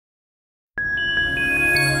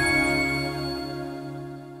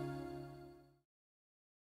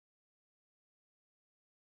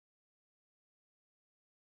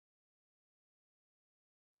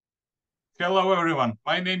Hello, everyone.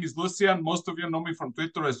 My name is Lucian. Most of you know me from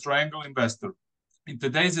Twitter as Triangle Investor. In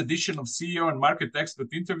today's edition of CEO and Market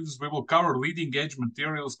Expert Interviews, we will cover Leading Edge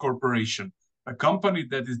Materials Corporation, a company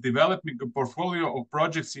that is developing a portfolio of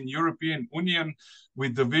projects in European Union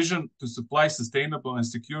with the vision to supply sustainable and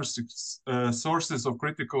secure sources of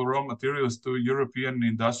critical raw materials to European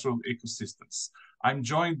industrial ecosystems. I'm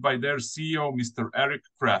joined by their CEO, Mr. Eric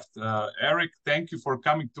Krafft. Eric, thank you for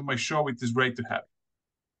coming to my show. It is great to have you.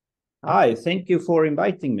 Hi, thank you for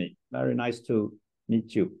inviting me. Very nice to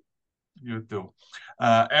meet you. You too.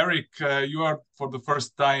 Eric, you are for the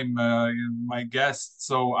first time my guest,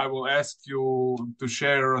 so I will ask you to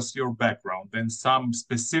share us your background and some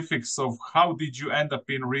specifics of how did you end up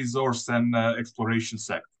in resource and exploration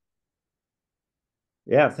sector.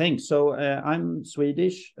 Yeah, thanks. So I'm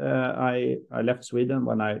Swedish. I left Sweden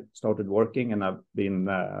when I started working, and I've been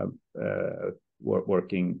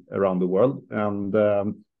working around the world. And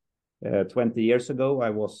 20 years ago, I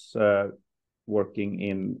was working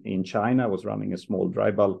in China. I was running a small dry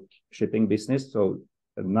bulk shipping business. So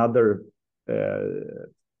another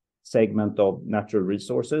segment of natural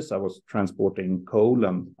resources. I was transporting coal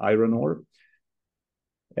and iron ore.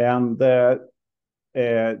 And of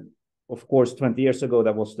course, 20 years ago,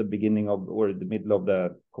 that was the beginning of, or the middle of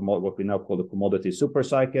the, what we now call the commodity super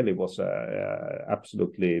cycle. It was a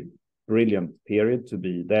absolutely brilliant period to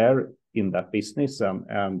be there in that business.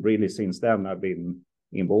 And really since then, I've been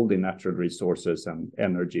involved in natural resources and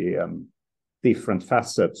energy and different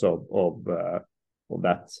facets of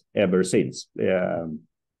that ever since.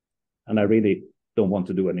 And I really don't want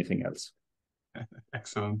to do anything else.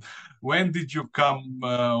 Excellent. When did you come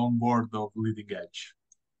on board of Leading Edge?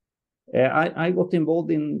 I got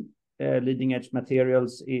involved in Leading Edge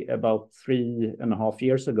Materials about 3.5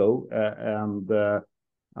 years ago, and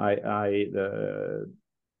I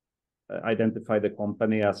identified the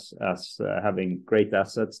company as having great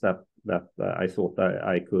assets that I thought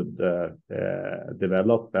I could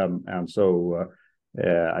develop, and so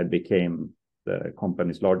I became the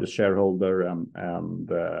company's largest shareholder and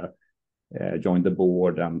joined the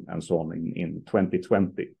board and so on in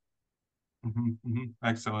 2020.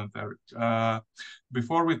 Excellent, Eric.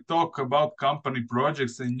 Before we talk about company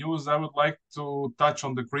projects and news, I would like to touch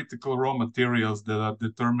on the critical raw materials that are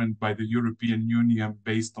determined by the European Union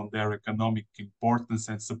based on their economic importance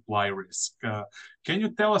and supply risk. Can you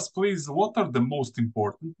tell us, please, what are the most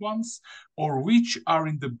important ones, or which are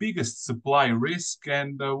in the biggest supply risk,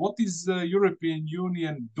 and what is the European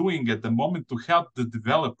Union doing at the moment to help the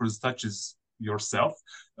developers, such as yourself,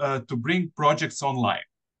 to bring projects online?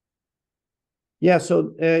 Yeah,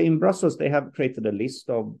 so in Brussels, they have created a list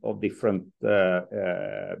of different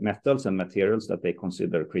metals and materials that they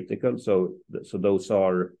consider critical. So those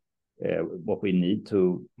are what we need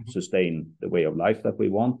to sustain the way of life that we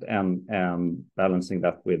want, and balancing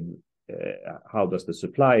that with how does the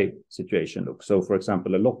supply situation look. So, for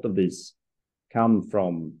example, a lot of these come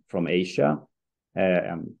from Asia,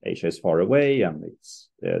 and Asia is far away, and it's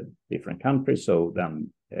different countries. So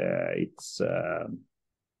then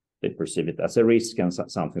they perceive it as a risk and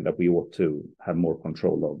something that we ought to have more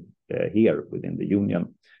control of here within the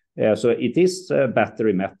union. So it is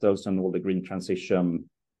battery metals and all the green transition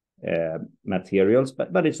materials,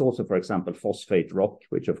 but it's also, for example, phosphate rock,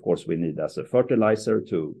 which of course we need as a fertilizer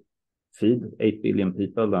to feed 8 billion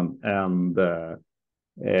people. And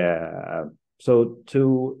so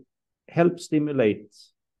to help stimulate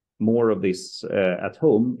more of this at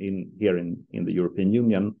home here in the European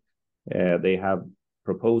Union, they have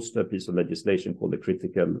proposed a piece of legislation called the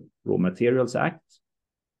Critical Raw Materials Act.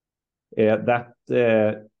 That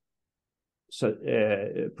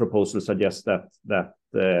proposal suggests that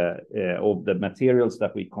of the materials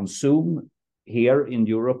that we consume here in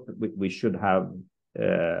Europe, we should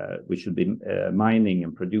be mining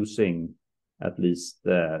and producing at least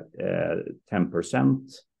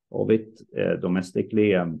 10% of it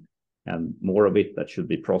domestically, and more of it that should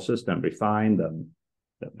be processed and refined, and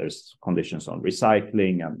there's conditions on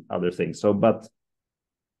recycling and other things. So, but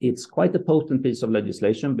it's quite a potent piece of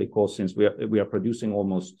legislation, because since we are producing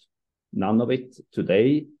almost none of it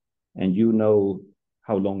today, and you know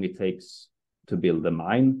how long it takes to build a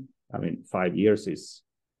mine. I mean, 5 years is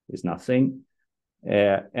nothing,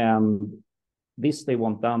 and this they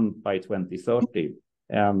want done by 2030.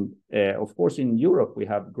 And of course, in Europe we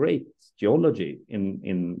have great geology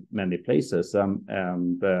in many places, and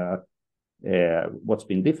what's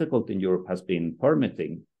been difficult in Europe has been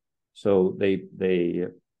permitting. So they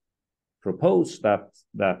propose that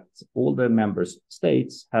all the member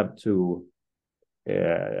states have to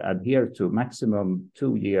adhere to maximum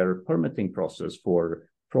 2-year permitting process for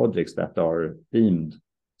projects that are deemed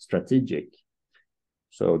strategic.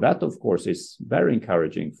 So that, of course, is very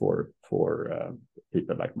encouraging for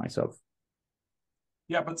people like myself.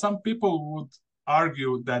 Yeah, but some people would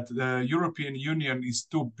argue that the European Union is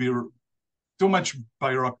too much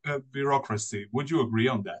bureaucracy. Would you agree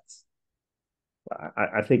on that?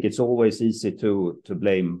 I think it's always easy to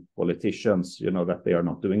blame politicians, that they are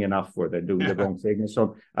not doing enough or they're doing the wrong thing. And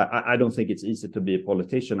so I don't think it's easy to be a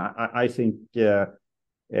politician. I think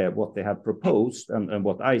what they have proposed and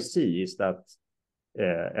what I see is that,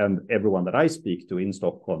 and everyone that I speak to in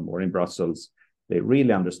Stockholm or in Brussels, they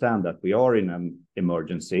really understand that we are in an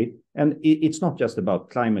emergency. And it's not just about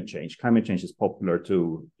climate change. Climate change is popular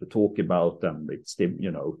to talk about, and it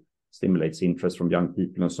stimulates interest from young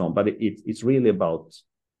people and so on. But it's really about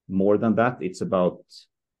more than that. It's about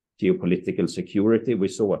geopolitical security. We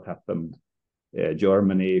saw what happened.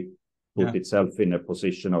 Germany put itself in a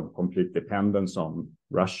position of complete dependence on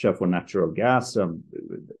Russia for natural gas. And,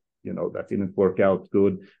 that didn't work out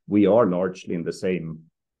good. We are largely in the same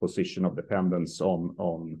position of dependence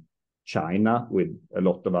on China with a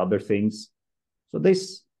lot of other things. So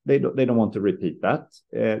they don't want to repeat that.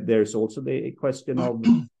 There's also the question of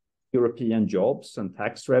European jobs and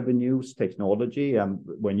tax revenues, technology. And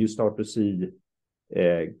when you start to see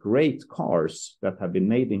great cars that have been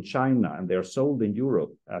made in China and they're sold in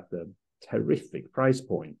Europe at a terrific price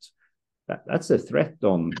point, that's a threat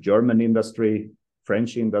on German industry,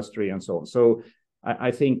 French industry, and so on. So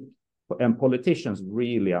I think, and politicians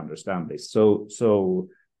really understand this. So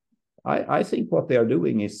I think what they are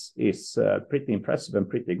doing is pretty impressive and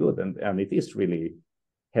pretty good, and it is really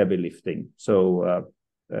heavy lifting. So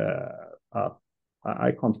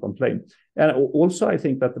I can't complain. And also, I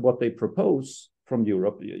think that what they propose from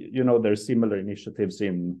Europe, there's similar initiatives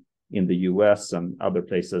in the US and other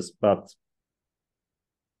places, but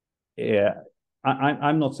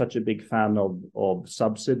I'm not such a big fan of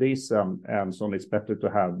subsidies, and so it's better to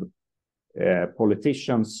have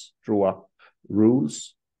politicians draw up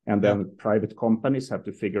rules, and then private companies have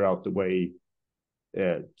to figure out a way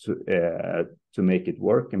to make it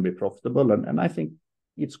work and be profitable. And I think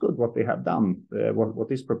it's good what they have done,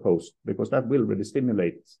 what is proposed, because that will really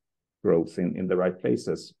stimulate growth in the right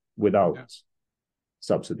places without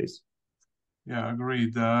subsidies. Yeah,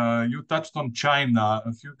 agreed. You touched on China.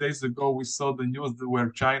 A few days ago, we saw the news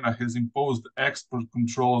where China has imposed export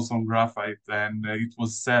controls on graphite, and it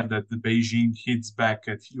was said that the Beijing hits back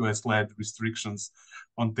at US-led restrictions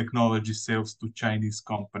on technology sales to Chinese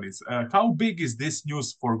companies. How big is this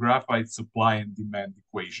news for graphite supply and demand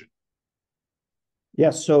equation?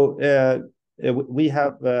 Yes, so we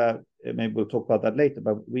have, maybe we'll talk about that later,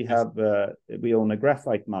 but we own a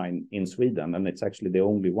graphite mine in Sweden, and it's actually the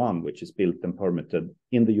only one which is built and permitted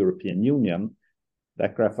in the European Union.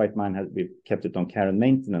 That graphite mine we've kept it on care and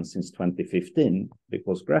maintenance since 2015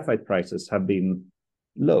 because graphite prices have been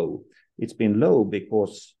low. It's been low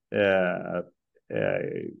because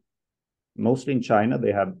mostly in China,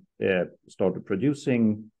 they have started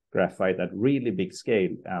producing graphite at really big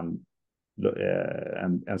scale and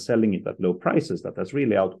selling it at low prices that has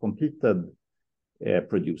really outcompeted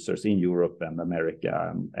producers in Europe and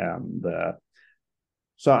America.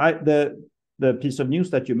 So the piece of news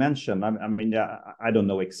that you mentioned, I don't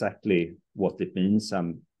know exactly what it means,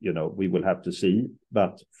 and we will have to see.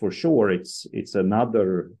 But for sure, it's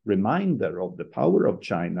another reminder of the power of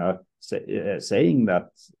China, saying that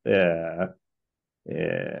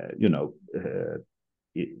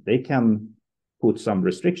they can put some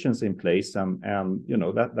restrictions in place, and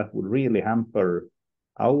that would really hamper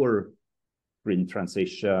our green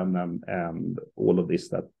transition and all of this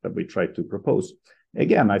that we try to propose.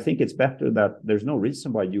 Again, I think it's better that there's no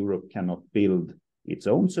reason why Europe cannot build its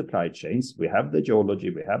own supply chains. We have the geology,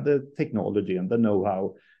 we have the technology and the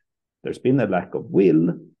know-how. There's been a lack of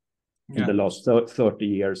will in the last 30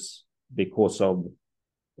 years because of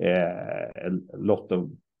a lot of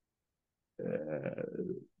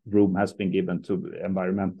room has been given to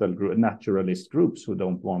environmental naturalist groups who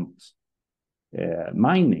don't want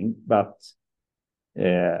mining, but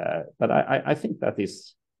I think that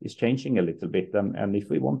is changing a little bit, and if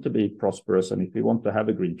we want to be prosperous and if we want to have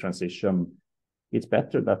a green transition, it's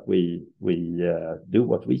better that we do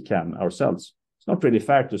what we can ourselves. It's not really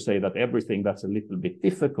fair to say that everything that's a little bit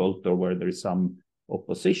difficult or where there is some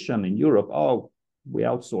opposition in Europe, we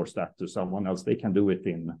outsource that to someone else. They can do it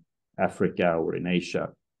in Africa or in Asia.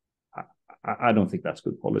 I don't think that's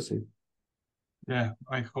good policy. Yeah,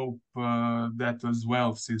 I hope that as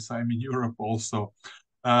well, since I'm in Europe also.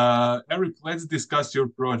 Eric, let's discuss your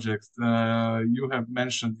project. You have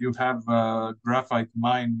mentioned you have a graphite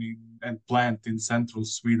mine and plant in central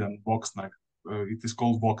Sweden, Woxna. It is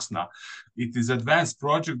called Woxna. It is advanced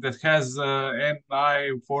project that has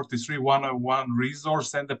NI 43101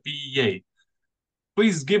 resource and a PEA.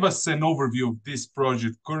 Please give us an overview of this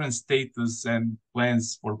project, current status, and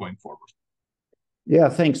plans for going forward. Yeah,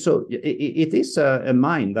 thanks. So it is a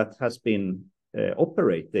mine that has been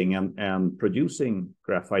operating and producing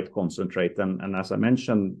graphite concentrate. And as I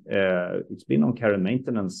mentioned, it's been on care and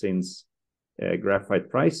maintenance since graphite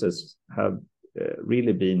prices have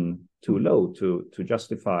really been too low to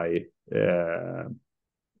justify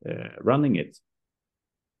running it.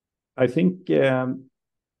 I think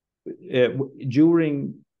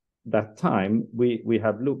during that time, we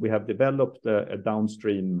have developed a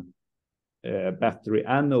downstream battery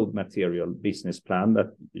anode material business plan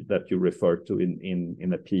that you referred to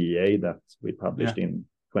in a PEA that we published in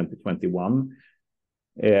 2021.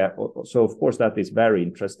 So of course that is very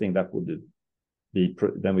interesting. That would be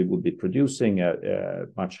then we would be producing a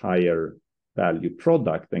much higher value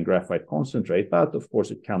product than graphite concentrate, but of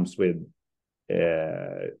course it comes with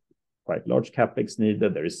quite large capex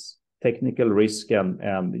needed. There is technical risk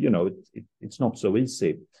and you know it's not so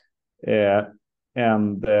easy.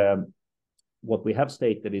 What we have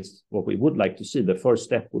stated is what we would like to see. The first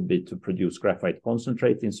step would be to produce graphite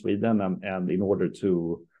concentrate in Sweden, and in order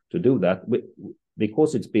to do that,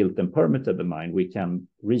 because it's built and permitted the mine, we can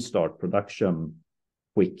restart production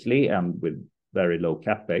quickly and with very low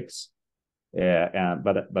capex.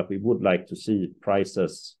 But we would like to see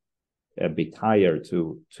prices a bit higher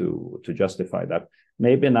to justify that.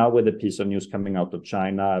 Maybe now with a piece of news coming out of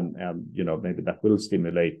China, and you know maybe that will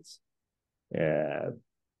stimulate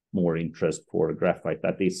more interest for graphite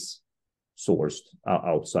that is sourced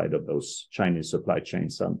outside of those Chinese supply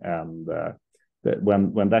chains. And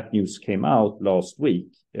when that news came out last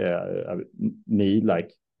week, me,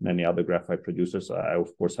 like many other graphite producers, I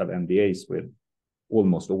of course have NDAs with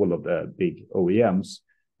almost all of the big OEMs,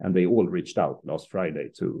 and they all reached out last Friday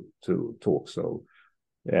to talk. So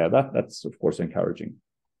that's of course encouraging.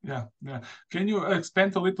 Yeah. Can you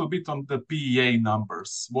expand a little bit on the PEA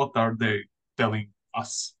numbers? What are they telling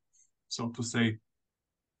us, so to say?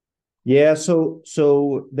 Yeah, so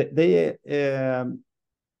they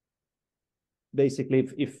basically,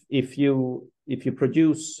 if you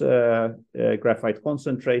produce graphite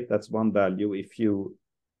concentrate, that's one value. If you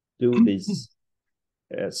do these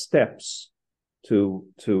steps to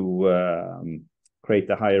create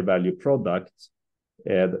a higher value product,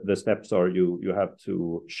 the steps are you have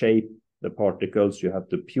to shape the particles, you have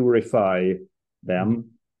to purify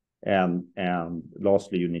them, and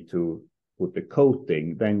lastly you need to put the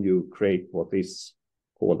coating. Then you create what is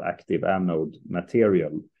called active anode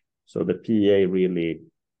material. So the PEA really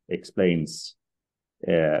explains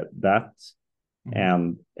that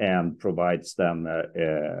and provides them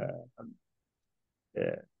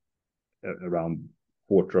around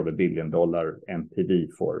 $250 million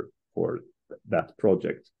NPV for that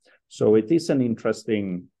project. So it is an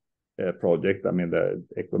interesting project. I mean, the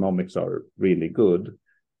economics are really good.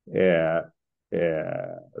 But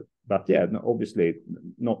yeah, obviously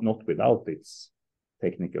not without its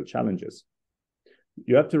technical challenges.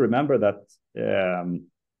 You have to remember that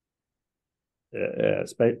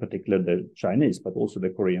particularly the Chinese, but also the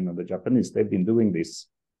Korean and the Japanese, they've been doing this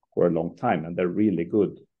for a long time, and they're really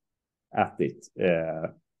good at it.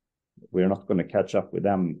 We're not going to catch up with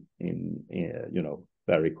them in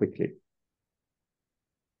very quickly.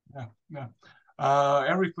 Yeah.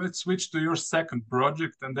 Eric, let's switch to your second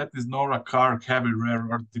project, and that is Norra Karr heavy rare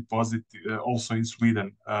earth deposit, also in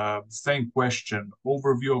Sweden. Same question,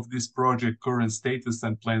 overview of this project, current status,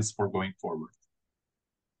 and plans for going forward.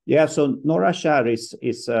 Yeah, so Norra Karr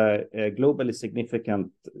is a globally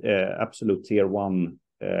significant absolute tier 1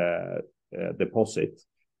 deposit.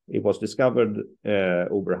 It was discovered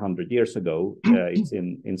over 100 years ago. It's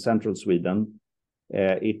in central Sweden.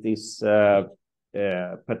 It is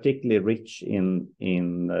particularly rich in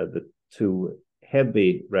the two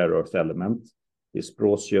heavy rare earth elements,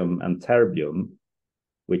 dysprosium and terbium,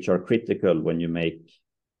 which are critical when you make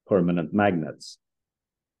permanent magnets.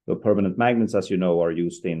 So permanent magnets, as you know, are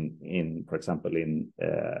used in for example, in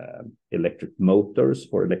electric motors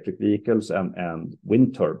for electric vehicles and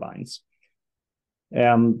wind turbines.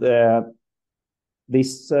 And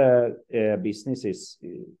this business is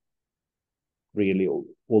really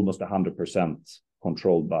almost 100%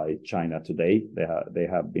 controlled by China today. They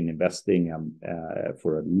have been investing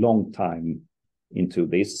for a long time into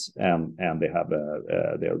this, and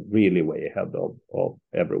they're really way ahead of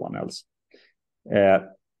everyone else.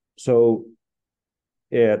 So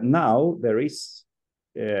now there is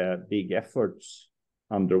big efforts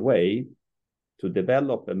underway to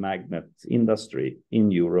develop a magnet industry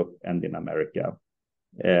in Europe and in America.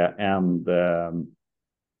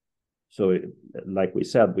 So, like we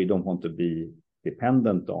said, we don't want to be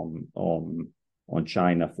dependent on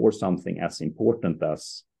China for something as important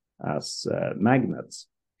as magnets.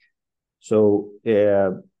 So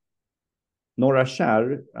Norra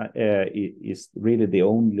Karr is really the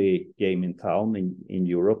only game in town in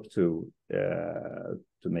Europe to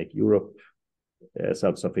make Europe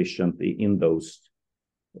self-sufficient in those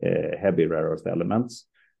heavy rare earth elements.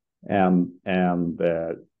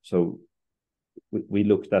 So we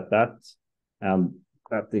looked at that, and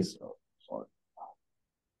that is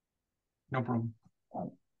no problem.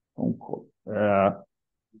 Phone call.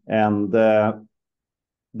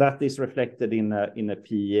 That is reflected in a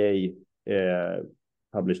PEA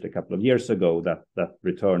published a couple of years ago that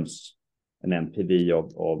returns an NPV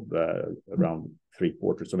of around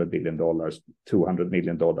 $750 million, $200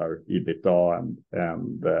 million EBITDA,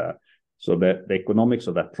 and so the economics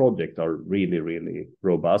of that project are really, really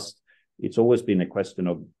robust. It's always been a question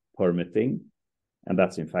of permitting, and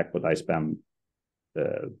that's in fact what I spend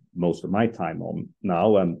most of my time on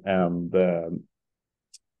now. And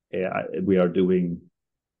we are doing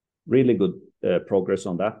really good progress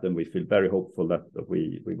on that, and we feel very hopeful that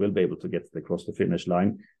we will be able to get across the finish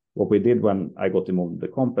line. What we did when I got involved in the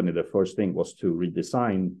company, the first thing was to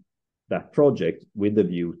redesign that project with a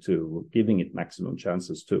view to giving it maximum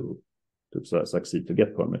chances to succeed, to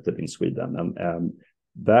get permitted in Sweden. And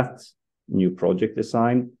that new project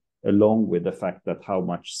design, along with the fact that how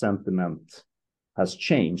much sentiment has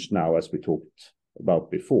changed now, as we talked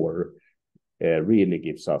about before, really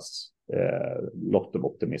gives us a lot of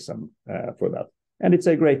optimism for that. And it's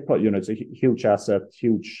a great, it's a huge asset,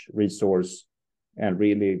 huge resource, and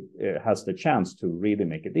really has the chance to really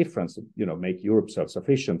make a difference, make Europe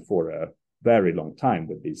self-sufficient for a very long time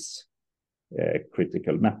with these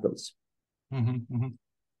critical metals. Mm-hmm, mm-hmm.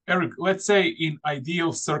 Eric, let's say in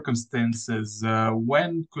ideal circumstances,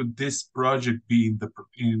 when could this project be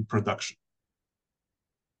in production?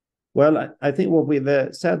 Well, I think what we've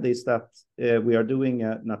said is that we are doing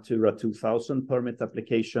a Natura 2000 permit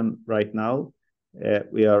application right now.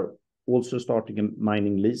 We are also starting a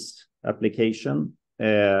mining lease application.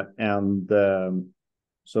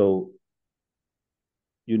 So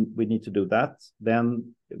we need to do that.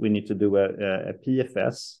 Then we need to do a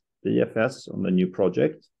DFS on the new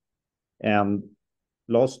project. And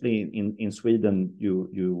lastly, in Sweden,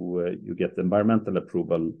 you get environmental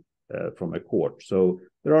approval from a court. So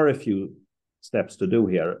there are a few steps to do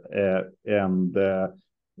here.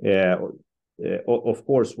 Of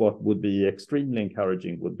course, what would be extremely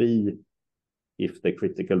encouraging would be if the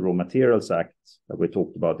Critical Raw Materials Act that we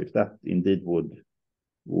talked about, if that indeed would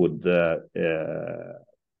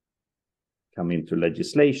come into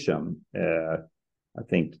legislation. I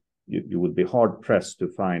think you would be hard pressed to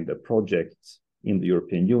find a project in the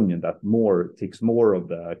European Union that ticks more of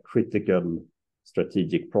the critical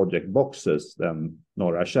strategic project boxes than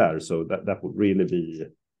Norra Karr. So that would really be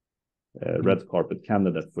a red carpet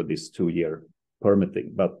candidate for this 2-year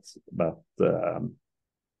permitting. But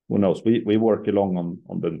who knows? We work along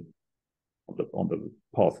on the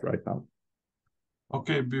path right now.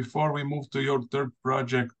 Okay, before we move to your third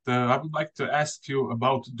project, I would like to ask you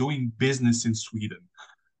about doing business in Sweden.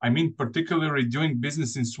 I mean, particularly doing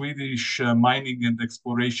business in Swedish mining and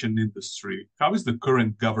exploration industry. How is the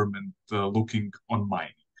current government looking on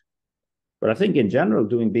mining? But I think in general,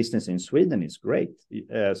 doing business in Sweden is great.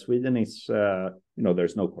 Sweden is,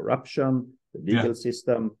 there's no corruption. The legal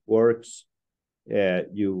system works.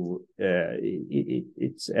 It's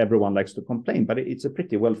everyone likes to complain, but it's a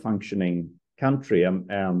pretty well-functioning country, and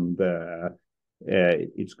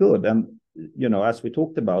it's good. And as we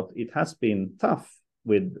talked about, it has been tough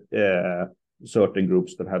with certain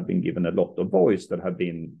groups that have been given a lot of voice, that have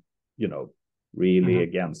been, really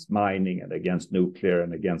against mining and against nuclear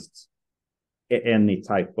and against any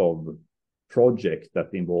type of project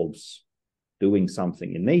that involves doing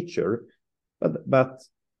something in nature. But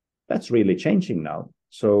that's really changing now.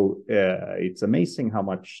 So it's amazing how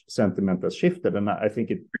much sentiment has shifted. And I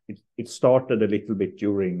think it started a little bit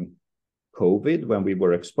during COVID, when we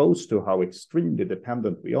were exposed to how extremely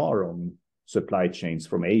dependent we are on supply chains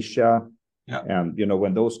from Asia. Yeah. And,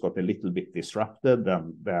 when those got a little bit disrupted,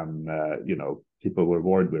 then people were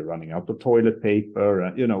worried we're running out of toilet paper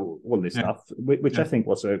and, all this stuff, which I think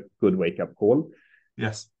was a good wake-up call.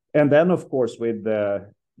 Yes. And then, of course, with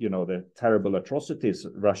the terrible atrocities,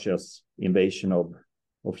 Russia's invasion of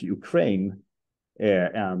Ukraine,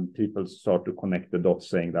 and people start to connect the dots,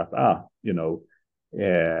 saying that,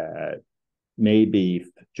 maybe if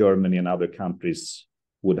Germany and other countries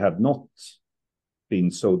would have not been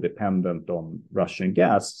so dependent on Russian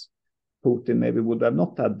gas, Putin maybe would have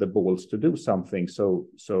not had the balls to do something so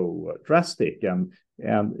drastic. And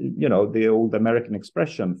you know, the old American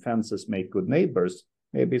expression, fences make good neighbors,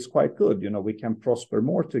 maybe it's quite good. You know, we can prosper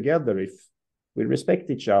more together if we respect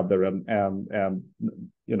each other, and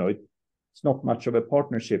you know, it's not much of a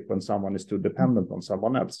partnership when someone is too dependent on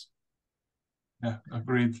someone else. Yeah,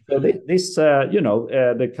 agreed. So this you know,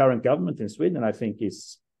 the current government in Sweden, I think,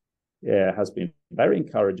 has been very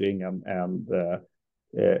encouraging, and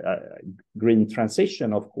green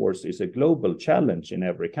transition, of course, is a global challenge in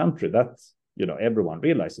every country. That, you know, everyone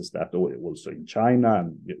realizes that, also in China,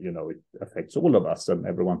 and you know, it affects all of us, and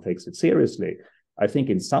everyone takes it seriously. I think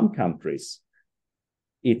in some countries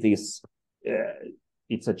it is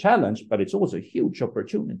it's a challenge, but it's also a huge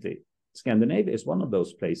opportunity. Scandinavia is one of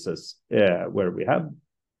those places where we have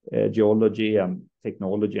geology and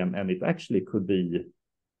technology, and it actually could be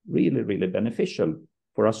really, really beneficial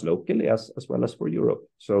for us locally as well as for Europe.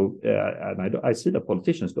 So, and I see that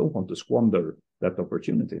politicians don't want to squander that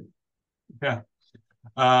opportunity. Yeah.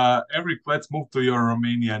 Eric, let's move to your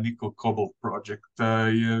Romania nickel cobalt project.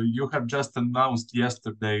 You have just announced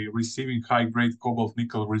yesterday receiving high-grade cobalt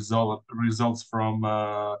nickel results from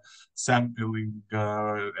sampling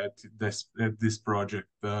at this project.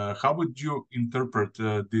 How would you interpret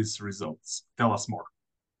these results? Tell us more.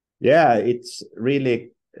 Yeah, it's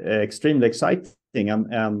really extremely exciting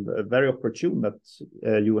and very opportune that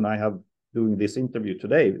you and I have doing this interview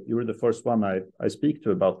today. You're the first one I speak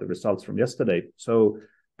to about the results from yesterday. So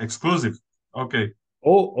exclusive. Okay.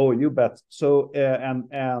 Oh, you bet. So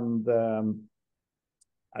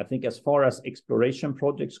I think as far as exploration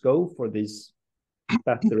projects go for these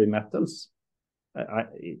battery metals,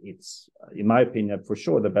 it's, in my opinion, for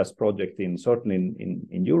sure the best project certainly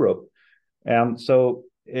in Europe. And so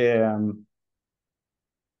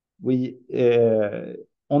we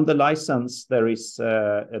on the license there is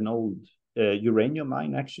an old uranium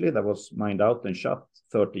mine actually that was mined out and shut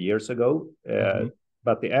 30 years ago.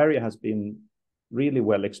 But the area has been really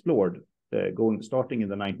well explored, starting in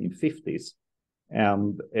the 1950s,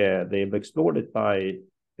 and they've explored it by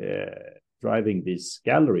driving these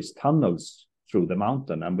galleries, tunnels through the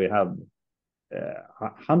mountain, and we have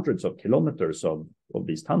hundreds of kilometers of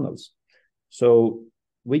these tunnels. So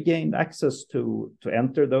we gained access to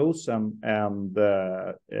enter those and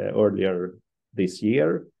earlier this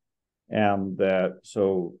year, and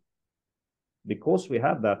so because we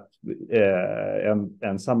have that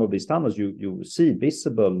and some of these tunnels you see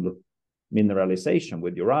visible mineralization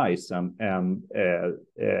with your eyes, and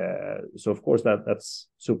so of course that's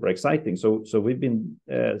super exciting. So we've been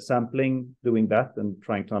sampling, doing that, and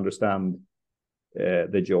trying to understand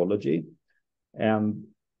the geology, and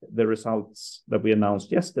the results that we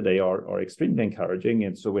announced yesterday are extremely encouraging.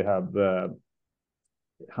 And so we have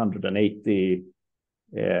 180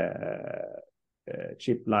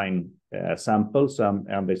 chip line samples,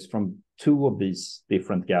 and it's from 2 of these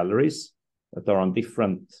different galleries that are on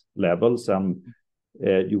different levels, and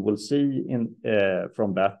you will see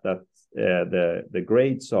from that the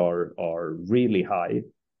grades are really high.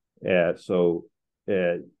 So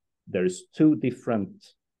there's 2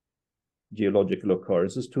 different geological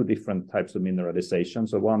occurrences, 2 different types of mineralization.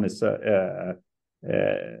 So one is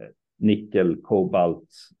nickel, cobalt,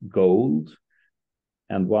 gold,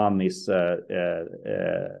 and one is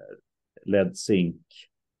lead, zinc,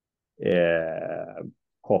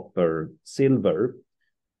 copper, silver.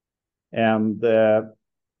 And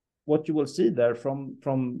what you will see there from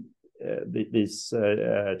these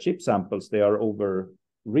chip samples, they are over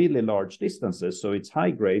really large distances. So it's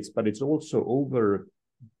high grades, but it's also over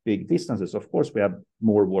big distances. Of course, we have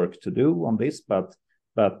more work to do on this, but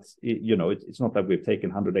you know, it's not that we've taken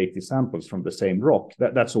 180 samples from the same rock.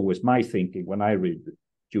 That's always my thinking when I read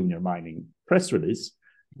junior mining press release.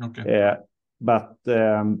 Okay.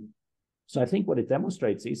 So I think what it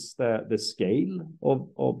demonstrates is the scale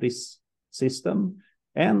of this system,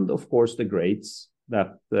 and of course the grades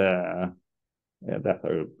that are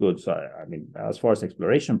good. So I mean, as far as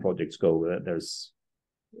exploration projects go, there's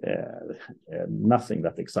nothing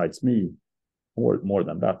that excites me more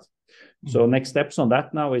than that. So next steps on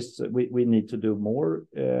that now is we need to do more,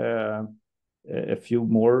 a few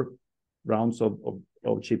more rounds of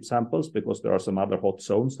chip samples, because there are some other hot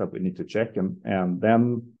zones that we need to check, and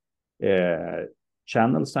then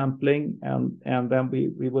channel sampling, and then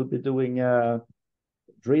we will be doing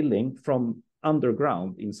drilling from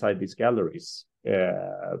underground inside these galleries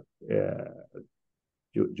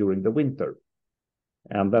during the winter,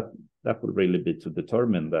 and that will really be to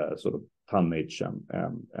determine the sort of tonnage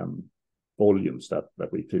and volumes that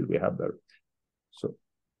we feel we have there. So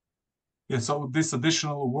Yeah, so this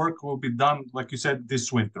additional work will be done, like you said,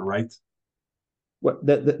 this winter, right? Well,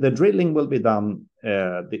 the drilling will be done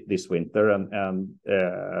this winter, and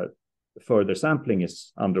further sampling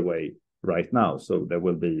is underway right now. So there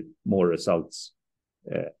will be more results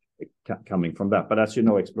coming from that. But as you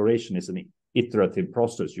know, exploration is an iterative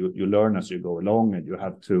process. You learn as you go along, and you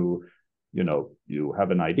have to, you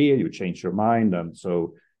have an idea, you change your mind, and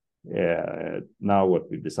so now what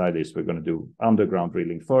we decided is we're going to do underground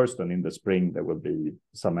drilling first, and in the spring there will be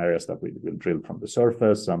some areas that we will drill from the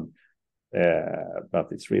surface. But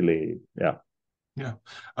it's really, yeah.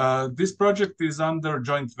 This project is under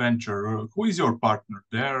joint venture. Who is your partner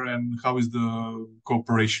there, and how is the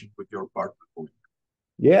cooperation with your partner going?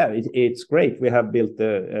 Yeah, it's great. We have built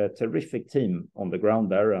a terrific team on the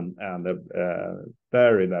ground there, and a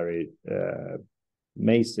very, very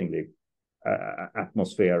amazingly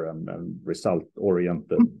atmosphere and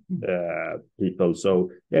result-oriented people. So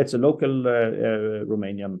yeah, it's a local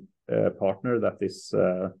Romanian partner that is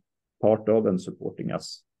part of and supporting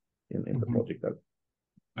us in the project there.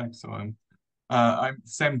 Excellent. I'm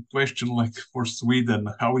same question like for Sweden.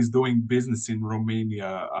 How is doing business in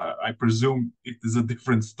Romania? I presume it is a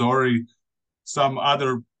different story. Some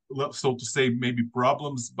other, so to say, maybe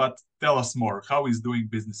problems, but tell us more. How is doing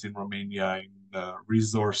business in Romania in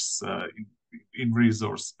resource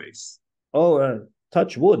space?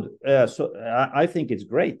 Touch wood. So I think it's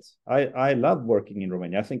great. I love working in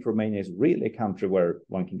Romania. I think Romania is really a country where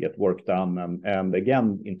one can get work done. And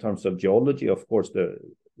again, in terms of geology, of course, the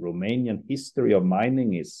Romanian history of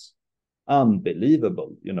mining is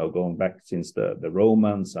unbelievable, going back since the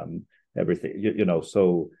Romans and everything,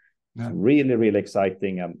 so yeah. It's really, really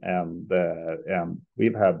exciting. And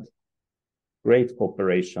we've had great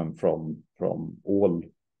cooperation from all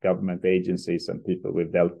government agencies and people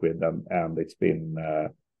we've dealt with, and it's been,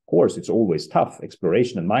 of course, it's always tough.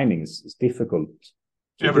 Exploration and mining is difficult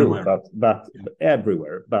everywhere, but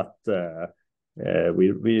everywhere. But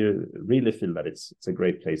we really feel that it's a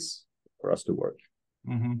great place for us to work.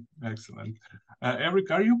 Excellent.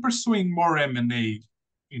 Eric, are you pursuing more M&A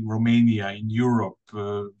in Romania, in Europe,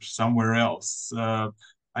 somewhere else?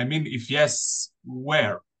 I mean, if yes,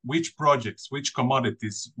 where? Which projects, which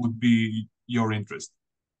commodities would be your interest?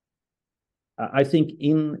 I think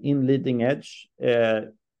in leading edge,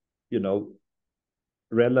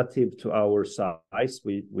 relative to our size,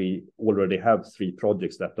 we already have 3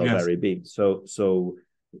 projects that are very big. So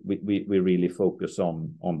we really focus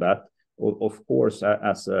on that. Of course,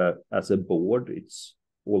 as a board, it's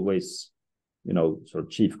always, sort of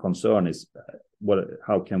chief concern is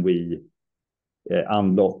how can we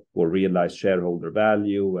unlock or realize shareholder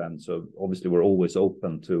value, and so obviously we're always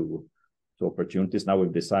open to opportunities. Now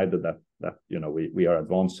we've decided that we are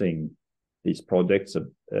advancing these projects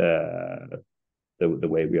the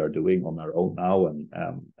way we are doing on our own now, and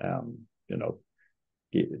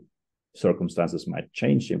circumstances might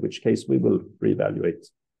change, in which case we will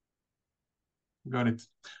reevaluate. Got it.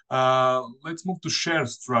 Let's move to share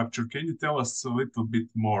structure. Can you tell us a little bit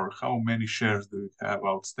more? How many shares do you have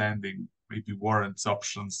outstanding? Maybe warrants,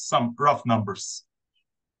 options, some rough numbers.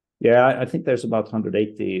 Yeah, I think there's about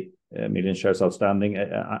 180 million shares outstanding.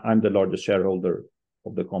 I'm the largest shareholder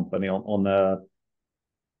of the company. On a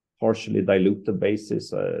partially diluted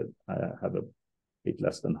basis, I have a bit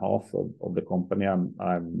less than half of the company. I'm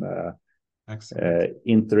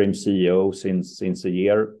interim CEO since a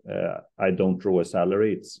year. I don't draw a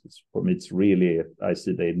salary. It's for me, it's really, I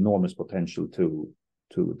see the enormous potential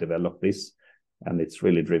to develop this, and it's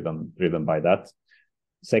really driven by that.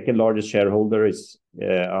 Second largest shareholder is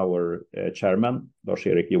our chairman,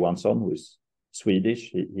 Lars-Erik Johansson, who is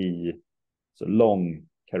Swedish. He has a long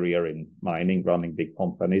career in mining, running big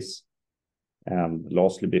companies. And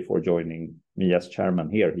lastly, before joining me as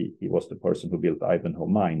chairman here, he was the person who built Ivanhoe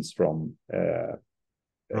Mines from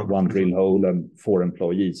one drill hole and 4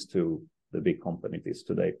 employees to the big company it is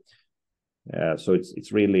today. So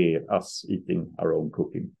it's really us eating our own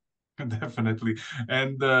cooking. Definitely.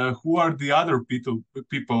 And who are the other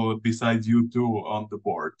people besides you two on the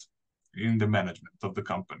board, in the management of the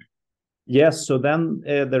company? Yes, so then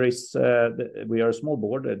there is, we are a small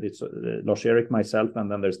board. It's Lars-Erik, myself, and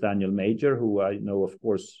then there's Daniel Major, who I know, of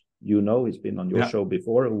course, he's been on your show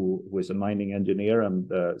before, who is a mining engineer and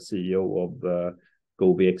CEO of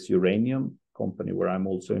GoBX Uranium company, where I'm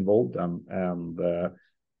also involved. And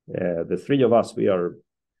the 3 of us, we are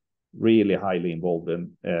really highly involved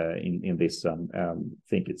in this, and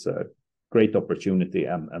think it's a great opportunity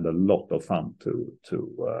and a lot of fun to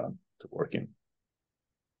work in.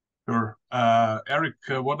 Sure. Eric,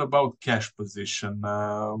 what about cash position?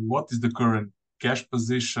 What is the current cash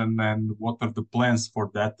position and what are the plans for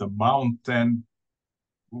that amount? And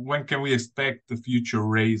when can we expect the future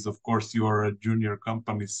raise? Of course, you are a junior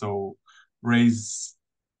company, so raise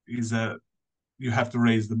is you have to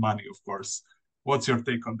raise the money, of course. What's your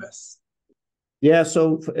take on this? Yeah,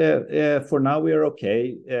 so for now we are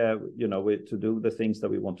okay. To do the things that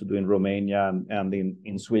we want to do in Romania and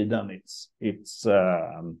in Sweden,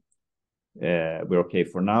 we're okay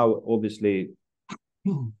for now. Obviously,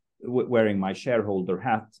 wearing my shareholder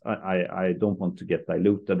hat, I don't want to get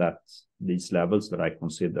diluted at these levels that I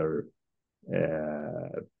consider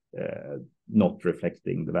not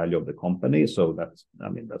reflecting the value of the company. So that's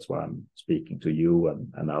why I'm speaking to you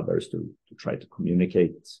and others to try to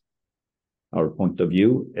communicate our point of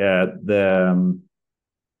view.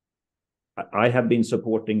 I have been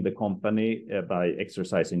supporting the company by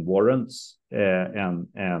exercising warrants,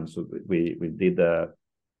 and so we did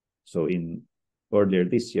earlier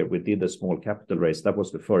this year we did a small capital raise. That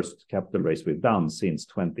was the first capital raise we've done since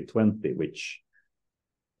 2020, which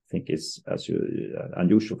I think is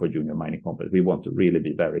unusual for junior mining companies. We want to really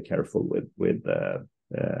be very careful with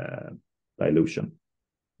dilution.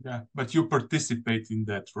 Yeah, but you participate in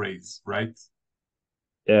that raise, right?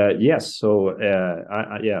 Yes. So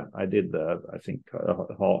I did. I think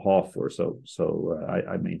half or so. So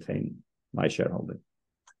I maintain my shareholding.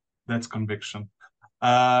 That's conviction.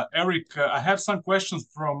 Eric, I have some questions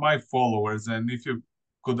from my followers, and if you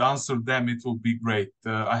could answer them, it will be great.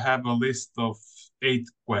 I have a list of 8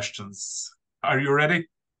 questions. Are you ready?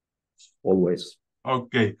 Always.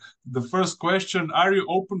 Okay. The first question: are you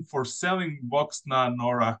open for selling Woxna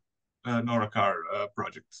Norra Karr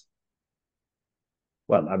project?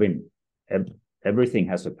 Well, I mean, everything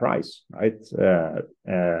has a price, right?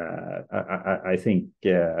 I think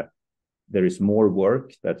there is more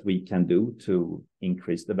work that we can do to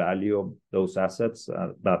increase the value of those assets.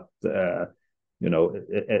 But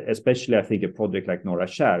especially I think a project like Norra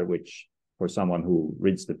Karr, which for someone who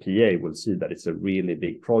reads the PA will see that it's a really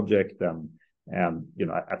big project, and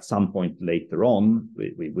at some point later on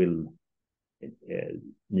we will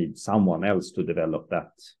need someone else to develop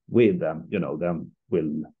that with them. Then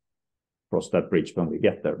we'll cross that bridge when we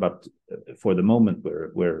get there. But for the moment,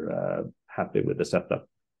 we're happy with the setup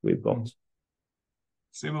we've got.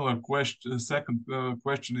 Similar question. Second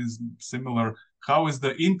question is similar. How is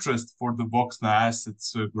the interest for the Woxna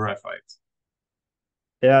assets graphite?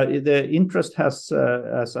 Yeah, the interest has,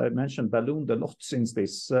 as I mentioned, ballooned a lot since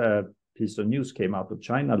this piece of news came out of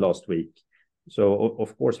China last week. So,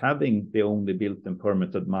 of course, having the only built and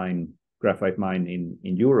permitted graphite mine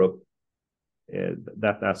in Europe,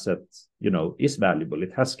 that asset, is valuable.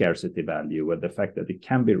 It has scarcity value, and the fact that it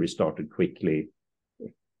can be restarted quickly,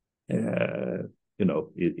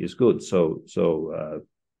 is good. So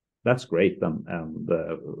that's great, and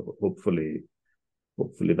hopefully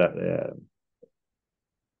that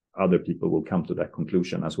other people will come to that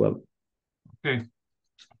conclusion as well. Okay.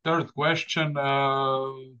 Third question.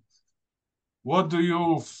 What do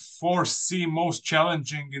you foresee most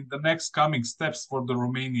challenging in the next coming steps for the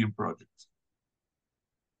Romanian project?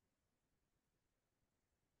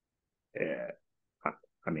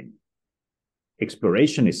 I mean,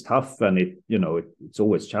 exploration is tough, and it's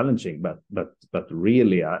always challenging. But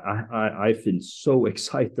really, I feel so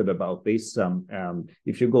excited about this. And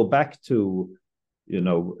if you go back to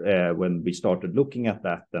when we started looking at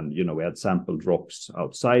that, and we had sampled rocks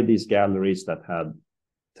outside these galleries that had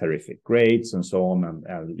terrific grades and so on,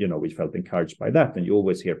 and we felt encouraged by that. And you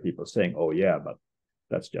always hear people saying, "Oh yeah, but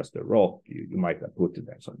that's just a rock. You might have put it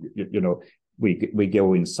there." So we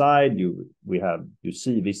go inside. You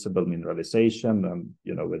see visible mineralization, and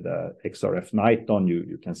with the XRF Niton,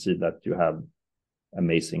 you can see that you have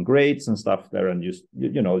amazing grades and stuff there. And you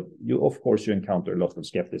of course you encounter a lot of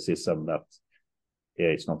skepticism that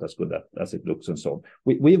it's not as good as it looks and so on.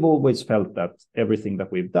 We've always felt that everything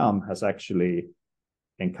that we've done has actually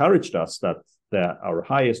encouraged us that our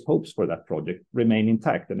highest hopes for that project remain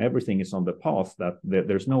intact, and everything is on the path that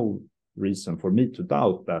there's no reason for me to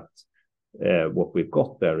doubt that what we've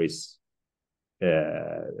got there is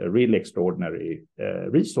a really extraordinary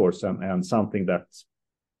resource, and something that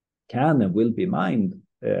can and will be mined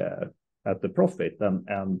at the profit.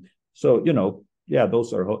 And so, yeah,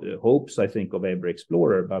 those are hopes, I think, of every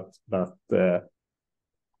explorer, but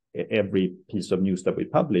every piece of news that we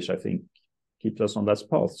publish, I think, keeps us on that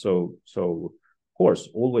path. So of course,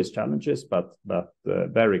 always challenges, but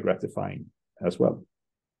very gratifying as well.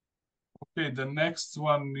 Okay, the next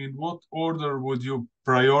one: in what order would you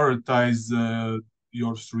prioritize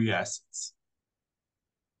your 3 assets?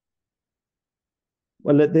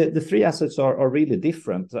 Well, the 3 assets are really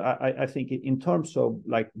different. I think in terms of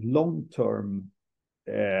like long-term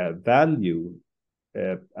value,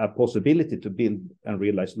 a possibility to build and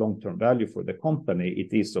realize long-term value for the company,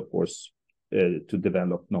 it is of course to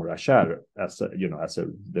develop Norra Karr as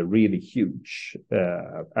the really huge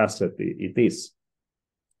asset it is.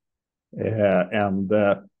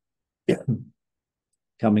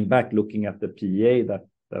 Coming back, looking at the PEA that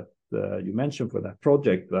you mentioned for that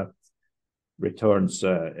project, that returns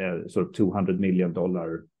sort of $200 million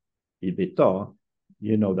EBITDA,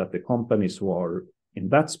 that the companies who are in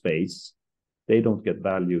that space, they don't get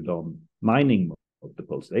valued on mining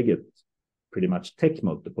multiples. They get pretty much tech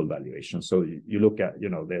multiple valuation. So you look at,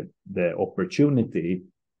 the opportunity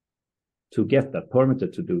to get that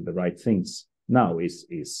permitted to do the right things now is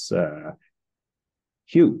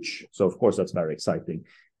huge. So of course that's very exciting.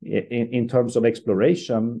 In terms of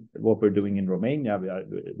exploration, what we're doing in Romania,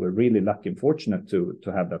 we're really lucky and fortunate to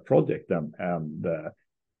have that project. I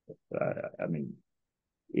mean,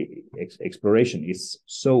 exploration is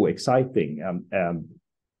so exciting,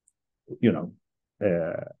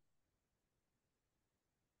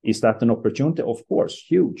 is that an opportunity? Of course,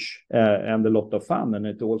 huge, and a lot of fun, and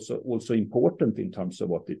it's also important in terms of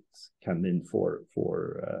what it can mean for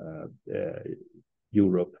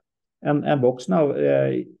Europe. And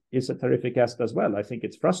Woxna is a terrific asset as well. I think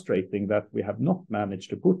it's frustrating that we have not managed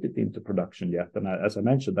to put it into production yet, and as I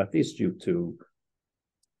mentioned, that is due to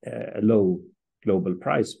a low global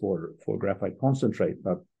price for graphite concentrate.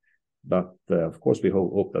 But of course, we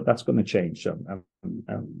hope that that's going to change and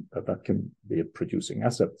that can be a producing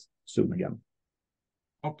asset soon again.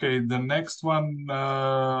 Okay, the next one,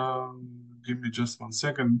 give me just 1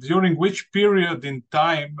 second. During which period in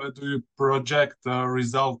time do you project a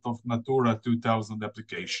result of Natura 2000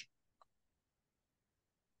 application?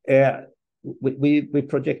 We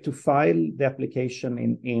project to file the application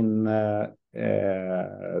in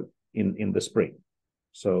the spring,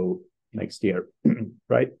 so next year,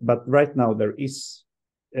 right? But right now there is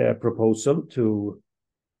a proposal to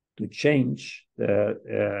change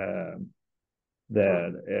the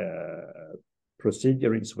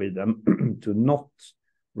procedure in Sweden to not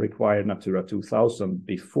require Natura 2000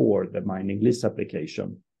 before the mining lease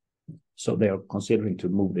application. So they are considering to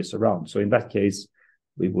move this around. So in that case,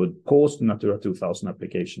 we would pause the Natura 2000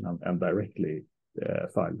 application and directly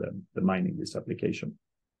file the mining lease application.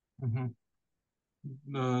 Mm-hmm.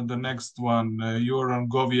 The next one, you're on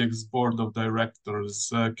GoviEx board of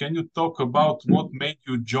directors. Can you talk about what made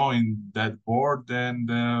you join that board, and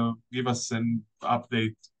give us an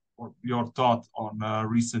update or your thought on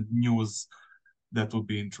recent news? That would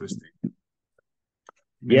be interesting.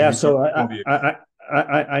 Maybe so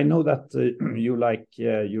I know that you like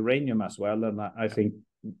uranium as well, and I think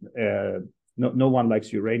no one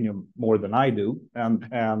likes uranium more than I do, and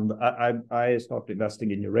I started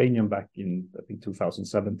investing in uranium back in, I think,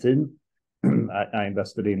 2017. I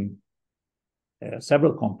invested in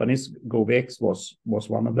several companies. GoviEx was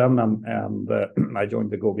one of them, and I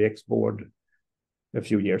joined the GoviEx board a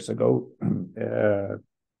few years ago.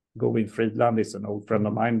 Govin Friedland is an old friend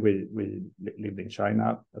of mine. We lived in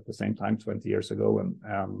China at the same time 20 years ago, and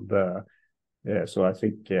so I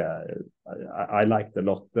think I liked a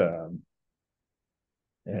lot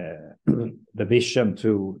the vision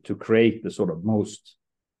to create the sort of most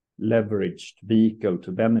leveraged vehicle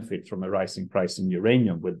to benefit from a rising price in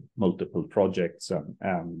uranium with multiple projects,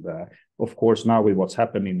 and of course now with what's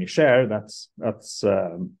happening in share, that's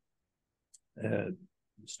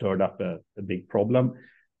stirred up a big problem.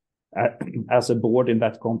 As a board in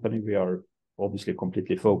that company, we are obviously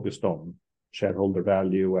completely focused on shareholder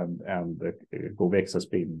value, and GoviEx has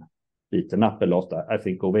been beaten up a lot. I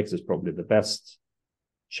think GoviEx is probably the best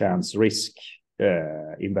chance risk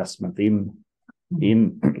investment in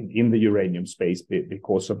the uranium space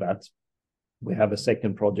because of that. We have a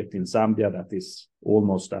second project in Zambia that is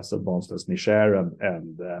almost as advanced as Niger,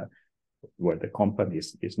 and where the company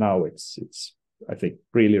is now, it's I think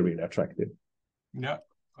really attractive. Yeah,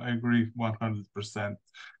 I agree 100%.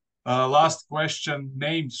 Last question: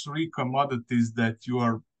 name 3 commodities that you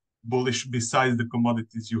are bullish besides the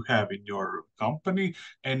commodities you have in your company,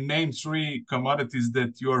 and name 3 commodities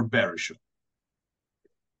that you are bearish on.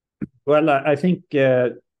 Well, I think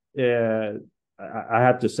I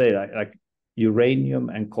have to say, like uranium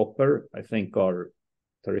and copper, I think are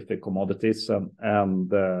terrific commodities,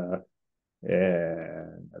 and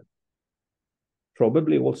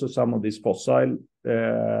probably also some of these fossil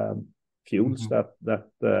fuels that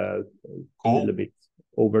a little bit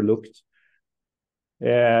overlooked.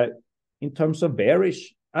 In terms of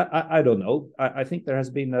bearish, I don't know. I think there has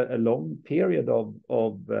been a long period of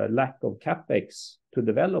lack of capex to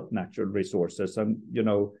develop natural resources, and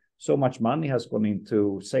so much money has gone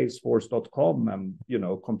into Salesforce.com and, you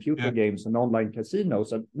know, computer games and online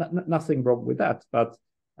casinos, and nothing wrong with that. But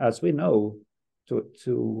as we know,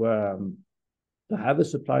 to have a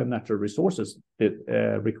supply of natural resources, it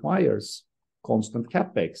requires constant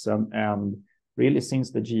capex, and really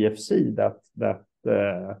since the GFC,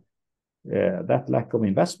 that lack of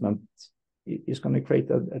investment is going to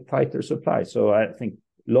create a tighter supply. So I think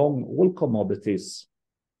long all commodities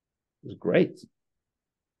is great.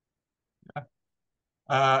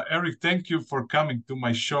 Eric, thank you for coming to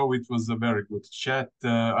my show. It was a very good chat.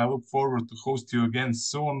 I look forward to host you again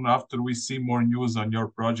soon after we see more news on your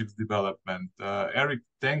project's development. Eric,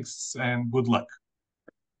 thanks and good luck.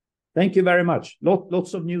 Thank you very much.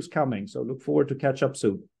 Lots of news coming, so look forward to catch up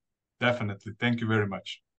soon. Definitely. Thank you very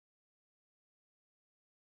much.